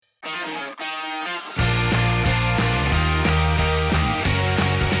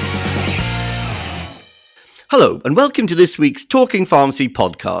Hello, and welcome to this week's Talking Pharmacy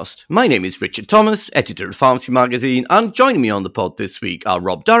podcast. My name is Richard Thomas, editor of Pharmacy Magazine, and joining me on the pod this week are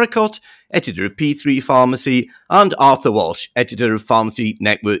Rob Darracott, editor of P3 Pharmacy, and Arthur Walsh, editor of Pharmacy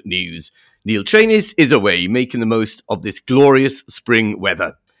Network News. Neil Trainis is away, making the most of this glorious spring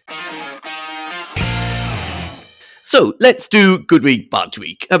weather. So, let's do Good Week, Bad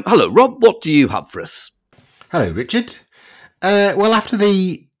Week. Hello, Rob, what do you have for us? Hello, Richard. Well, after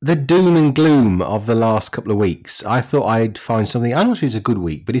the doom and gloom of the last couple of weeks, I thought I'd find something. I'm not sure it's a good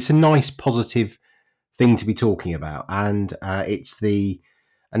week, but it's a nice, positive thing to be talking about, and it's the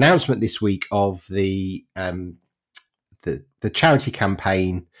announcement this week of the charity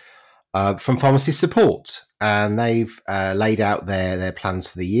campaign from Pharmacy Support, and they've laid out their plans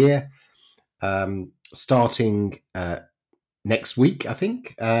for the year, starting next week, I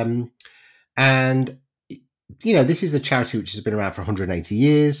think, and. You know, this is a charity which has been around for 180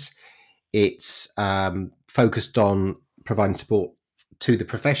 years. It's focused on providing support to the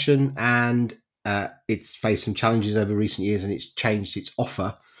profession, and it's faced some challenges over recent years, and it's changed its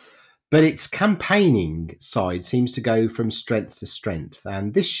offer. But its campaigning side seems to go from strength to strength.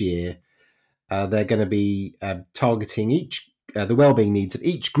 And this year, they're going to be targeting the wellbeing needs of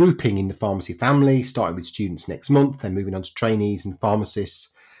each grouping in the pharmacy family, starting with students next month, then moving on to trainees and pharmacists.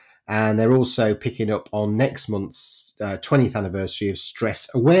 And they're also picking up on next month's 20th anniversary of Stress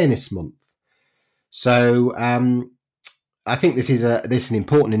Awareness Month. So I think this is an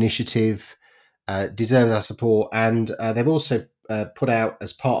important initiative, deserves our support. And they've also put out,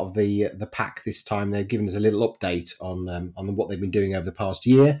 as part of the pack this time, they've given us a little update on what they've been doing over the past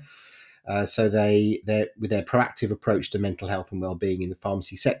year. So they're with their proactive approach to mental health and wellbeing in the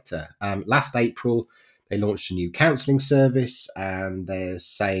pharmacy sector. Last April, they launched a new counselling service, and they're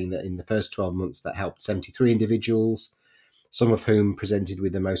saying that in the first 12 months that helped 73 individuals, some of whom presented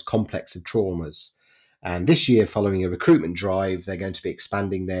with the most complex of traumas. And this year, following a recruitment drive, they're going to be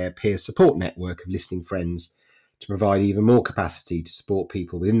expanding their peer support network of listening friends to provide even more capacity to support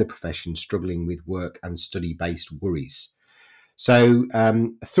people within the profession struggling with work and study-based worries. So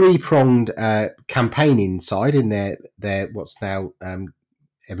a three-pronged campaigning side in their what's now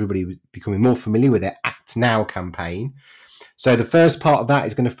everybody becoming more familiar with their Act Now campaign. So the first part of that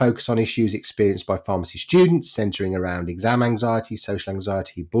is going to focus on issues experienced by pharmacy students, centering around exam anxiety, social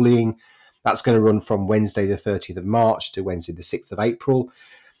anxiety, bullying. That's going to run from Wednesday the 30th of March to Wednesday the 6th of April.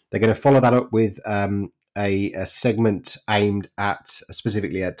 They're going to follow that up with a segment aimed at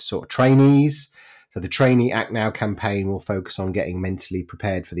specifically at sort of trainees. So the Trainee Act Now campaign will focus on getting mentally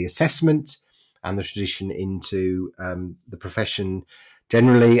prepared for the assessment and the transition into the profession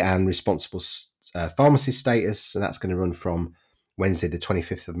generally and responsible pharmacy status, and that's going to run from Wednesday the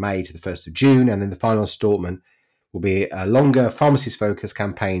 25th of May to the 1st of June, and then the final installment will be a longer pharmacist focus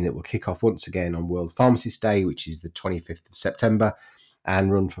campaign that will kick off once again on World Pharmacist Day, which is the 25th of September,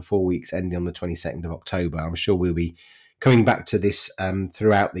 and run for 4 weeks ending on the 22nd of October. I'm sure we'll be coming back to this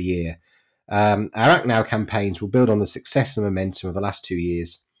throughout the year. Our Act Now campaigns will build on the success and momentum of the last 2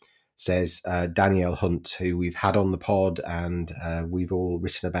 years, says Danielle Hunt, who we've had on the pod and we've all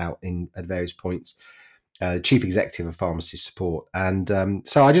written about at various points, Chief Executive of Pharmacy Support. And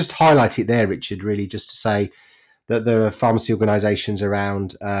so I just highlight it there, Richard, really just to say that there are pharmacy organisations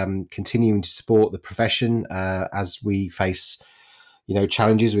around continuing to support the profession as we face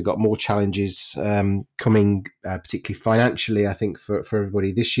challenges. We've got more challenges coming, particularly financially, I think, for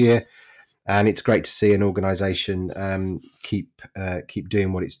everybody this year. And it's great to see an organisation keep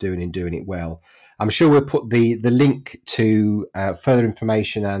doing what it's doing and doing it well. I'm sure we'll put the link to further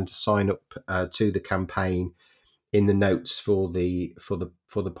information and to sign up to the campaign in the notes for the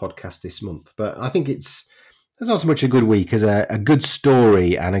podcast this month. But I think it's not so much a good week as a good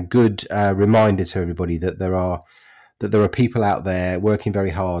story and a good reminder to everybody that there are people out there working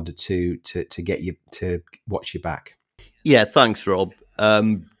very hard to get you to watch your back. Yeah, thanks, Rob.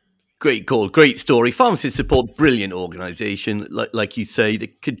 Great call, great story. Pharmacy Support, brilliant organisation. Like you say, they're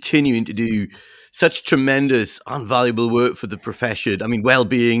continuing to do such tremendous and valuable work for the profession. I mean,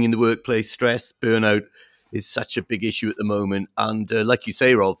 well-being in the workplace, stress, burnout is such a big issue at the moment. And like you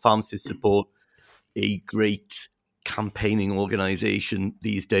say, Rob, Pharmacy Support, a great campaigning organisation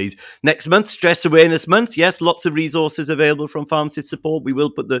these days. Next month, Stress Awareness Month. Yes, lots of resources available from Pharmacy Support. We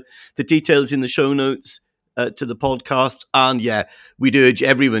will put the details in the show notes to the podcast. And yeah, we'd urge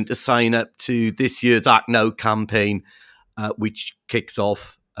everyone to sign up to this year's Act Now campaign, which kicks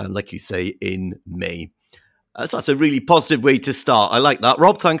off, like you say, in May. So that's a really positive way to start. I like that.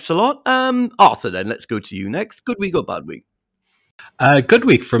 Rob, thanks a lot. Arthur, then let's go to you next. Good week or bad week? Good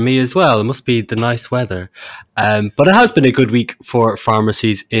week for me as well. It must be the nice weather. But it has been a good week for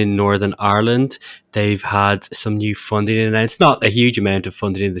pharmacies in Northern Ireland. They've had some new funding announced. Not a huge amount of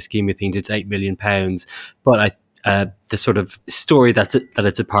funding in the scheme of things. It's £8 million. But the sort of story that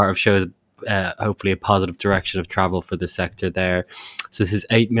it's a part of shows hopefully a positive direction of travel for the sector there. So this is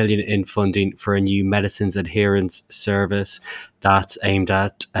 8 million in funding for a new medicines adherence service that's aimed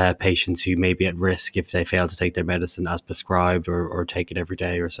at patients who may be at risk if they fail to take their medicine as prescribed or take it every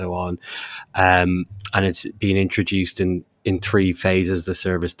day or so on. And it's being introduced in three phases. The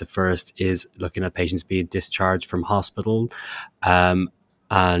service, the first is looking at patients being discharged from hospital, and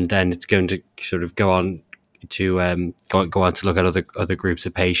then it's going to sort of go on to go on to look at other groups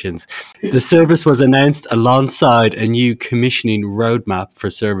of patients. The service was announced alongside a new commissioning roadmap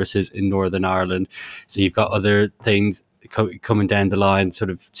for services in Northern Ireland. So you've got other things coming down the line, sort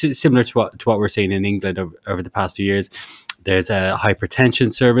of similar to what we're seeing in England over the past few years. There's a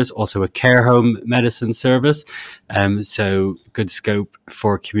hypertension service, also a care home medicine service. So good scope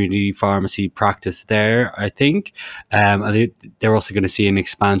for community pharmacy practice there, I think. And they're also going to see an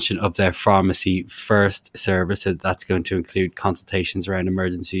expansion of their pharmacy first service. So that's going to include consultations around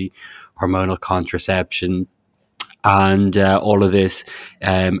emergency hormonal contraception. And all of this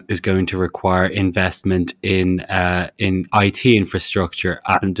is going to require investment in IT infrastructure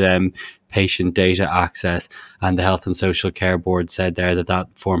and patient data access. And the Health and Social Care Board said there that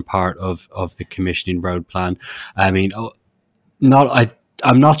formed part of the commissioning road plan. I mean,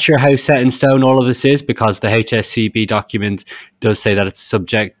 I'm not sure how set in stone all of this is, because the HSCB document does say that it's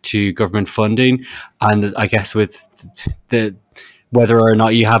subject to government funding. And I guess with the whether or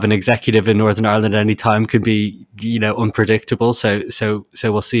not you have an executive in Northern Ireland at any time could be, unpredictable. So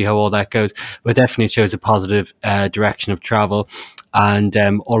we'll see how all that goes. But definitely it shows a positive direction of travel. And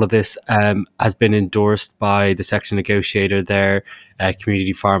all of this has been endorsed by the section negotiator there,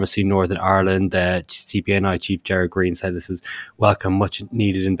 Community Pharmacy Northern Ireland. CPNI Chief Gerard Green said this is welcome, much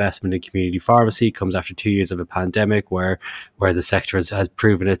needed investment in community pharmacy. It comes after 2 years of a pandemic where the sector has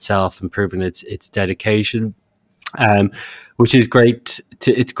proven itself and proven its dedication. Which is great.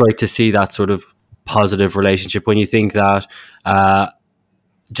 It's great to see that sort of positive relationship when you think that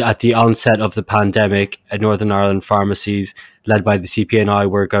at the onset of the pandemic, Northern Ireland pharmacies led by the CPNI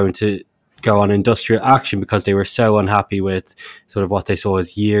were going to go on industrial action because they were so unhappy with sort of what they saw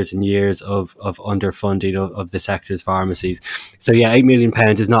as years and years of underfunding of the sector's pharmacies. So yeah, £8 million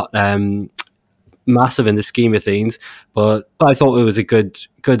is not massive in the scheme of things, but I thought it was a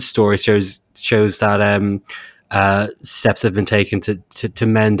good story. Shows that steps have been taken to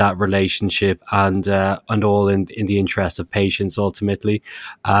mend that relationship and all in the interest of patients ultimately.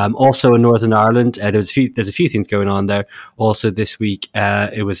 Also in Northern Ireland, there's a few things going on there. Also this week,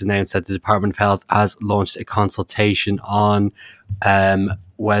 it was announced that the Department of Health has launched a consultation on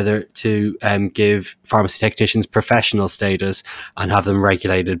whether to give pharmacy technicians professional status and have them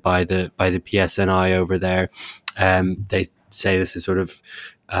regulated by the PSNI over there. They say this is sort of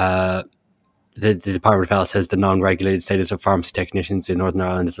the Department of Health says the non-regulated status of pharmacy technicians in Northern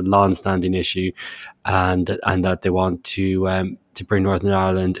Ireland is a long-standing issue, and that they want to bring Northern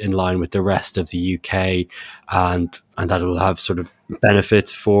Ireland in line with the rest of the UK, and that it will have sort of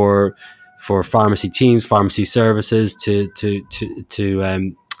benefits for pharmacy teams, pharmacy services to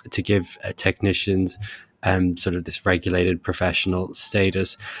give technicians sort of this regulated professional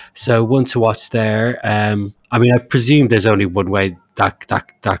status. So one to watch there. I mean, I presume there's only one way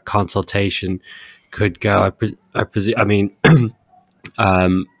that consultation could go. I presume. I mean,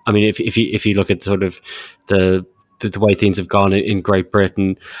 if you look at sort of the way things have gone in Great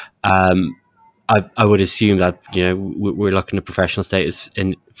Britain, I would assume that we're looking at professional status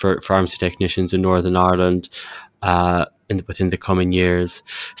for pharmacy technicians in Northern Ireland within the coming years.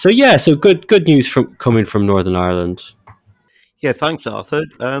 So yeah, so good news coming from Northern Ireland. Yeah, thanks, Arthur.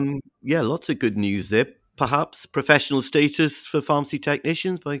 Yeah, lots of good news there. Perhaps professional status for pharmacy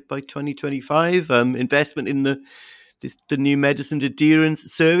technicians by 2025. Investment in the new medicine adherence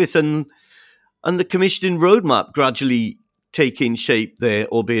service and the commissioning roadmap gradually taking shape there,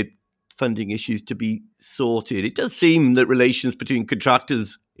 albeit funding issues to be sorted. It does seem that relations between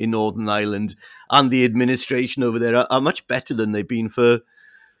contractors in Northern Ireland and the administration over there are much better than they've been for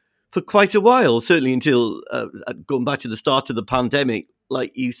quite a while, certainly until going back to the start of the pandemic,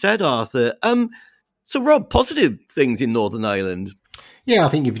 like you said, Arthur. So, Rob, positive things in Northern Ireland. Yeah, I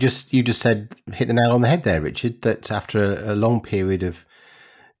think you just said, hit the nail on the head there, Richard, that after a long period of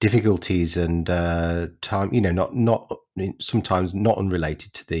difficulties and time, not sometimes not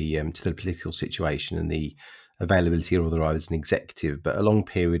unrelated to the political situation and the availability of other as an executive, but a long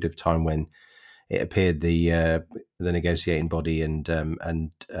period of time when it appeared the negotiating body and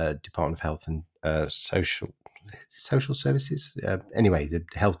Department of Health and Social Services, anyway, the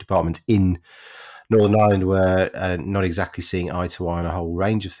health department in Northern Ireland were not exactly seeing eye to eye on a whole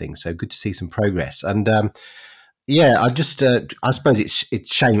range of things. So good to see some progress. And I suppose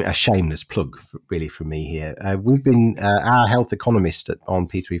it's a shameless plug really from me here. We've been our health economist on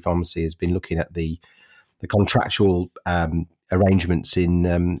P3 Pharmacy has been looking at the contractual arrangements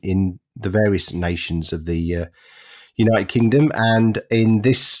in the various nations of the United Kingdom, and in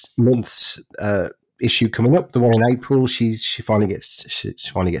this month's issue coming up, the one in April, she finally gets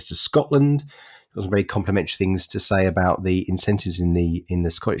to Scotland. Got some very complimentary things to say about the incentives in the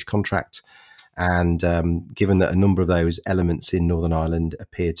Scottish contract, and given that a number of those elements in Northern Ireland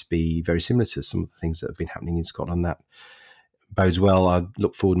appear to be very similar to some of the things that have been happening in Scotland, that bodes well. I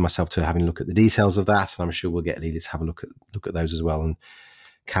look forward myself to having a look at the details of that, and I'm sure we'll get Leila to have a look at those as well and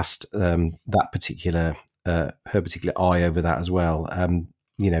cast that particular her particular eye over that as well.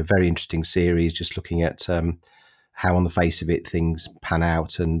 Very interesting series, just looking at how on the face of it things pan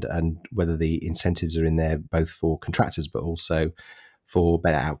out and whether the incentives are in there both for contractors but also for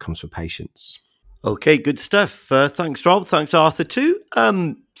better outcomes for patients. Okay, good stuff. Thanks, Rob. Thanks, Arthur, too.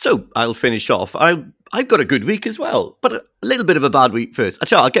 So I'll finish off. I've got a good week as well, but a little bit of a bad week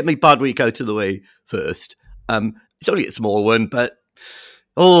first. I'll get my bad week out of the way first. It's only a small one, but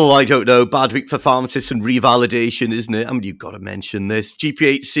I don't know. Bad week for pharmacists and revalidation, isn't it? I mean, you've got to mention this.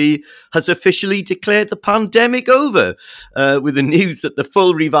 GPHC has officially declared the pandemic over with the news that the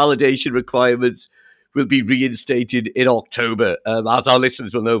full revalidation requirements will be reinstated in October. As our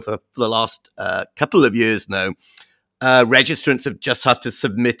listeners will know, for the last couple of years now, registrants have just had to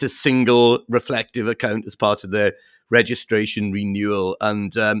submit a single reflective account as part of their registration renewal.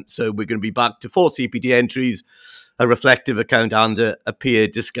 And so we're going to be back to 4 CPD entries, a reflective account and a peer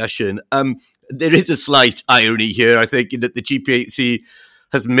discussion. There is a slight irony here, I think, in that the GPHC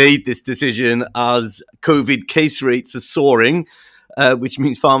has made this decision as COVID case rates are soaring, which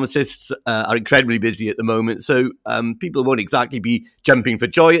means pharmacists are incredibly busy at the moment. So people won't exactly be jumping for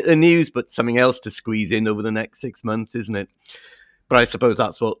joy at the news, but something else to squeeze in over the next 6 months, isn't it? But I suppose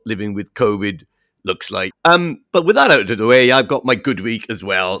that's what living with COVID looks like. But with that out of the way, I've got my good week as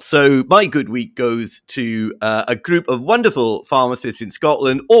well. So my good week goes to a group of wonderful pharmacists in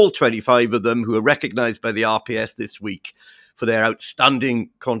Scotland, all 25 of them, who are recognised by the RPS this week for their outstanding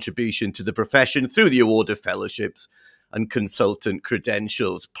contribution to the profession through the award of fellowships and consultant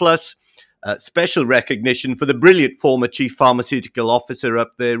credentials, plus special recognition for the brilliant former Chief Pharmaceutical Officer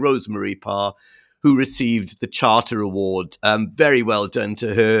up there, Rosemary Parr, who received the Charter Award. Very well done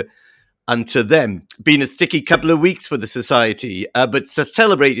to her and to them. Been a sticky couple of weeks for the Society, but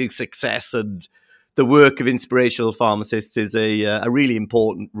celebrating success and the work of inspirational pharmacists is a really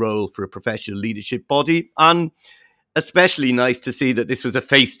important role for a professional leadership body, and especially nice to see that this was a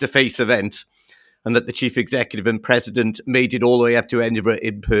face-to-face event and that the Chief Executive and President made it all the way up to Edinburgh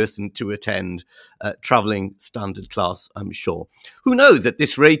in person to attend, travelling standard class, I'm sure. Who knows, at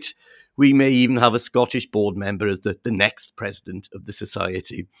this rate, we may even have a Scottish board member as the next president of the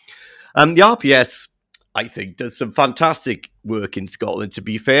Society. The RPS, I think, does some fantastic work in Scotland, to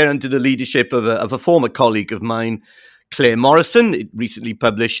be fair, under the leadership of a former colleague of mine, Claire Morrison. It recently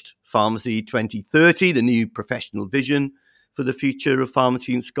published Pharmacy 2030, the new professional vision for the future of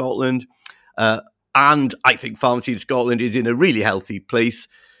pharmacy in Scotland. And I think pharmacy in Scotland is in a really healthy place,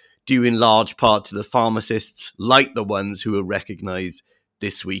 due in large part to the pharmacists like the ones who are recognised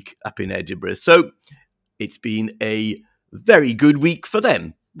this week up in Edinburgh. So it's been a very good week for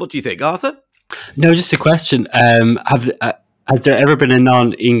them. What do you think, Arthur? No, just a question. Has there ever been a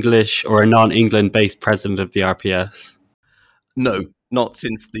non-English or a non-England-based president of the RPS? No, not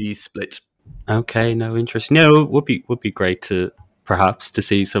since the split. Okay, no, interesting. No, would be great to perhaps to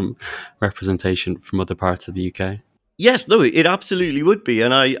see some representation from other parts of the UK. Yes, no, it absolutely would be,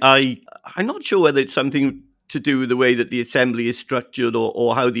 and I'm not sure whether it's something to do with the way that the assembly is structured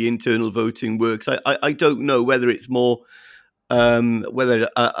or how the internal voting works. I don't know whether it's more. Whether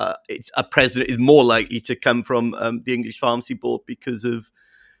it's a president is more likely to come from the English Pharmacy Board because of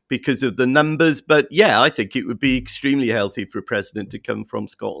the numbers, but yeah, I think it would be extremely healthy for a president to come from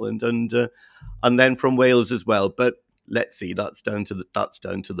Scotland and then from Wales as well. But let's see, that's down to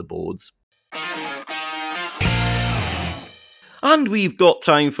the boards. And we've got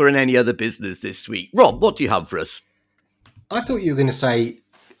time for any other business this week. Rob, what do you have for us? I thought you were going to say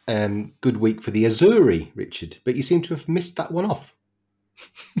good week for the Azzurri, Richard, but you seem to have missed that one off.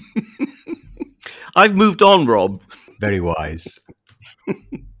 I've moved on, Rob. Very wise.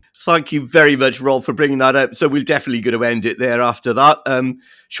 Thank you very much, Rob, for bringing that up. So we're definitely going to end it there after that.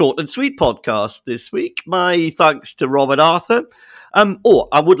 Short and sweet podcast this week. My thanks to Rob and Arthur.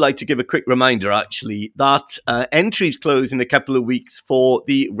 I would like to give a quick reminder, actually, that entries close in a couple of weeks for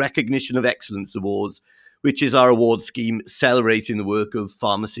the Recognition of Excellence Awards, which is our award scheme celebrating the work of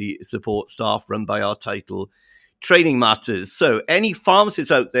pharmacy support staff run by our title, Training Matters. So any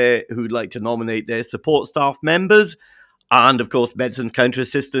pharmacists out there who'd like to nominate their support staff members, and of course, medicine counter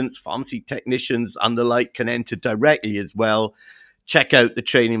assistants, pharmacy technicians, and the like can enter directly as well. Check out the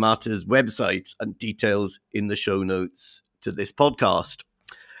Training Matters website and details in the show notes to this podcast.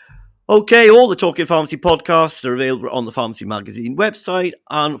 Okay, all the Talking Pharmacy podcasts are available on the Pharmacy Magazine website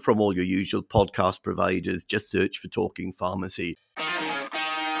and from all your usual podcast providers. Just search for Talking Pharmacy.